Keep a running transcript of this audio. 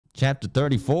Chapter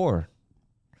 34.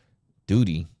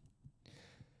 Duty.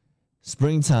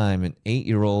 Springtime, an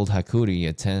 8-year-old Hakuri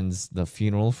attends the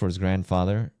funeral for his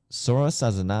grandfather, Sora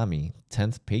Sazanami,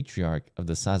 10th patriarch of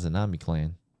the Sazanami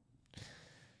clan.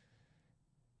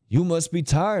 You must be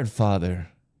tired, father.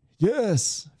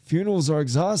 Yes, funerals are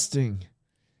exhausting.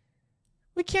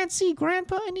 We can't see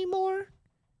Grandpa anymore.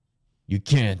 You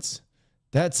can't.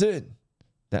 That's it.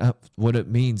 That's what it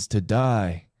means to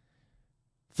die.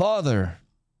 Father.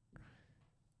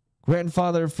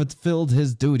 Grandfather fulfilled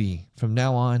his duty. From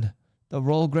now on, the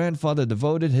role grandfather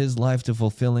devoted his life to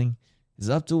fulfilling is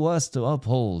up to us to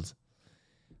uphold.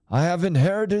 I have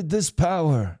inherited this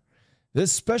power,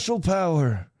 this special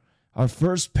power, our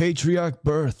first patriarch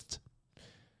birthed.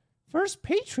 First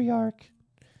patriarch?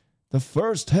 The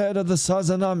first head of the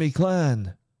Sazanami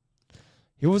clan.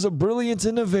 He was a brilliant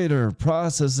innovator,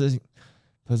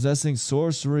 possessing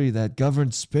sorcery that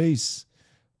governed space.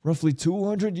 Roughly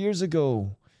 200 years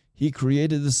ago, he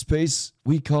created the space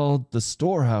we called the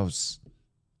storehouse.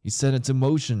 He set into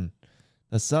motion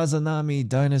the Sazanami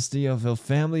dynasty of a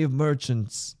family of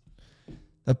merchants.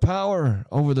 The power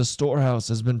over the storehouse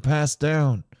has been passed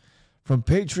down from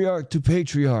patriarch to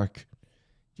patriarch.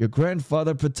 Your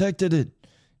grandfather protected it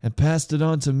and passed it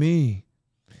on to me.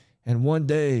 And one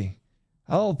day,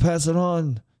 I'll pass it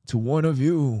on to one of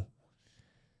you.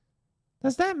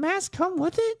 Does that mask come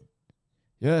with it?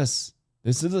 Yes,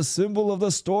 this is a symbol of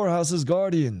the storehouse's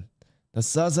guardian, the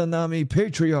Sazanami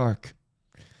patriarch.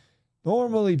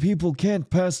 Normally, people can't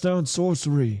pass down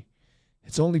sorcery.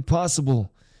 It's only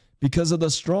possible because of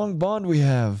the strong bond we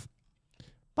have.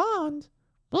 Bond?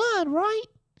 Blood, right?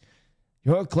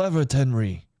 You're clever,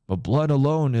 Tenri, but blood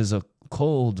alone is a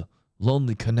cold,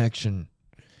 lonely connection.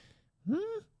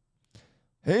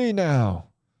 Hey now,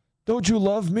 don't you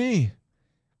love me?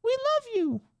 We love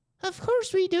you. Of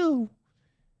course we do.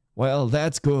 Well,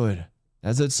 that's good.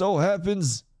 As it so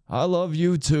happens, I love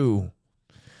you too.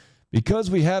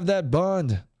 Because we have that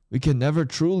bond, we can never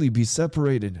truly be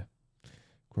separated.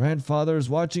 Grandfather is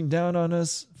watching down on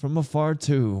us from afar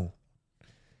too.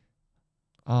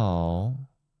 Oh,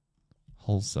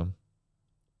 wholesome.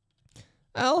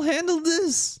 I'll handle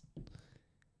this.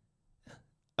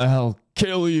 I'll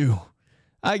kill you.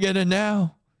 I get it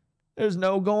now. There's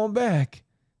no going back.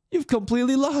 You've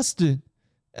completely lost it.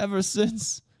 Ever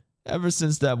since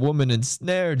that woman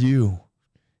ensnared you.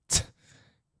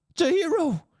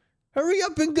 Chihiro, hurry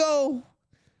up and go.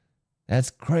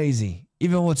 That's crazy.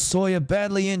 Even with Soya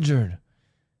badly injured,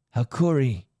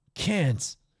 Hakuri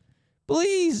can't.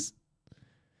 Please.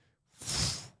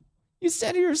 You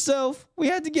said it yourself. We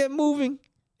had to get moving.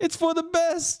 It's for the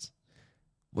best.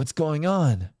 What's going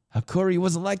on? Hakuri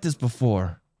wasn't like this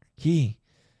before.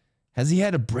 Has he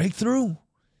had a breakthrough?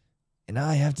 And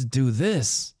I have to do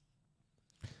this.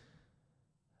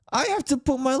 I have to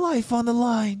put my life on the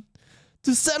line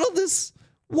to settle this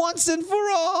once and for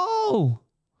all.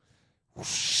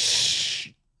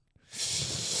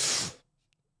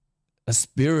 A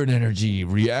spirit energy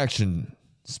reaction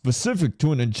specific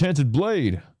to an enchanted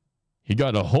blade. He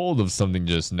got a hold of something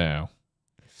just now.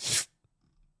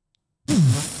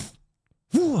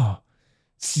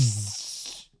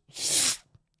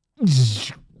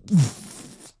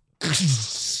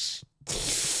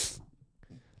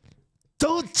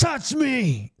 Don't touch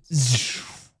me!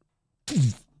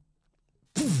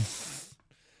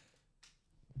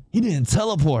 He didn't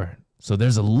teleport, so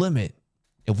there's a limit.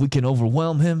 If we can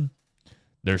overwhelm him,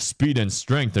 their speed and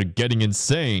strength are getting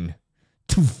insane.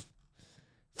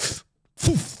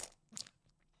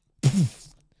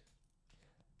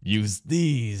 Use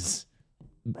these.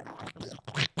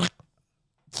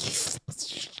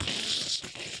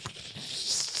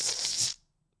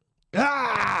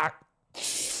 Ah!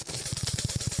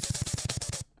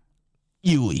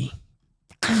 Yui.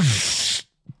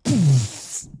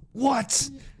 What?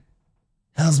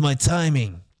 How's my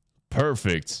timing?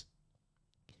 Perfect.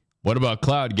 What about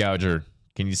Cloud Gouger?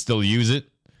 Can you still use it?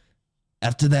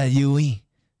 After that, Yui,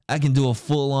 I can do a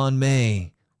full-on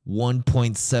May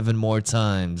 1.7 more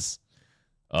times.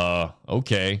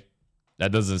 Okay.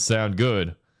 That doesn't sound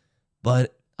good.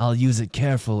 But I'll use it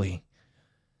carefully.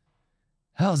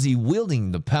 How's he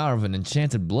wielding the power of an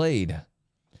enchanted blade?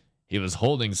 He was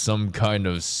holding some kind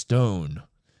of stone.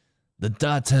 The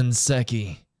Daten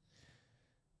Seki.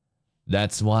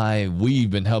 That's why we've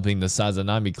been helping the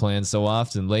Sazanami clan so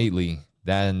often lately.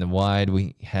 That and why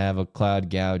we have a Cloud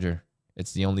Gouger.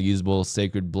 It's the only usable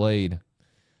sacred blade.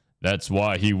 That's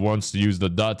why he wants to use the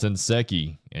Daten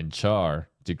Seki and Char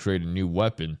to create a new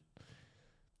weapon.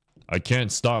 I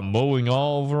can't stop mulling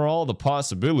over all the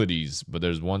possibilities, but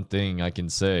there's one thing I can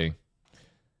say.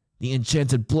 The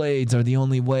enchanted blades are the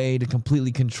only way to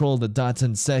completely control the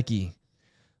Datenseki.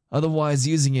 Otherwise,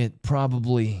 using it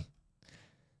probably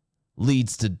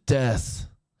leads to death.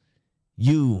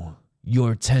 You're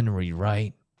Tenri,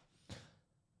 right?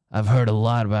 I've heard a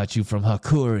lot about you from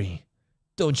Hakuri.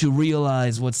 Don't you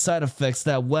realize what side effects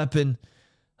that weapon?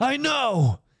 I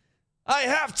know! I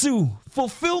have to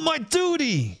fulfill my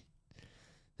duty!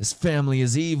 This family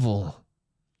is evil.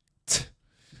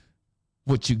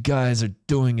 What you guys are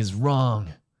doing is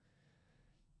wrong.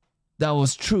 That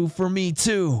was true for me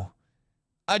too.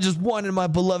 I just wanted my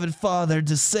beloved father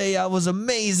to say I was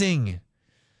amazing.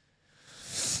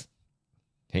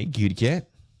 Hey, cutie cat.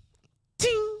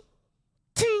 Ting,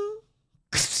 ting,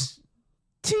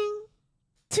 ting,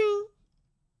 ting,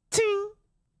 ting.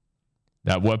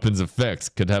 That weapon's effects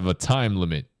could have a time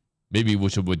limit. Maybe we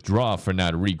should withdraw for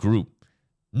now to regroup.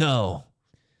 No.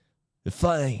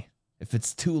 If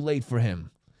it's too late for him,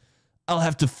 I'll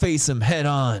have to face him head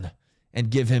on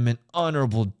and give him an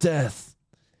honorable death.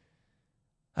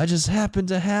 I just happen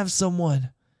to have someone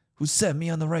who set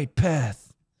me on the right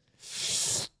path.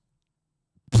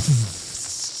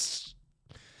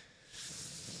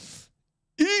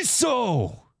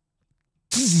 Iso!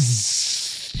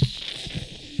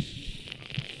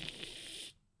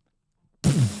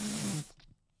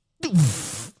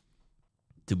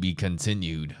 To be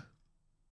continued.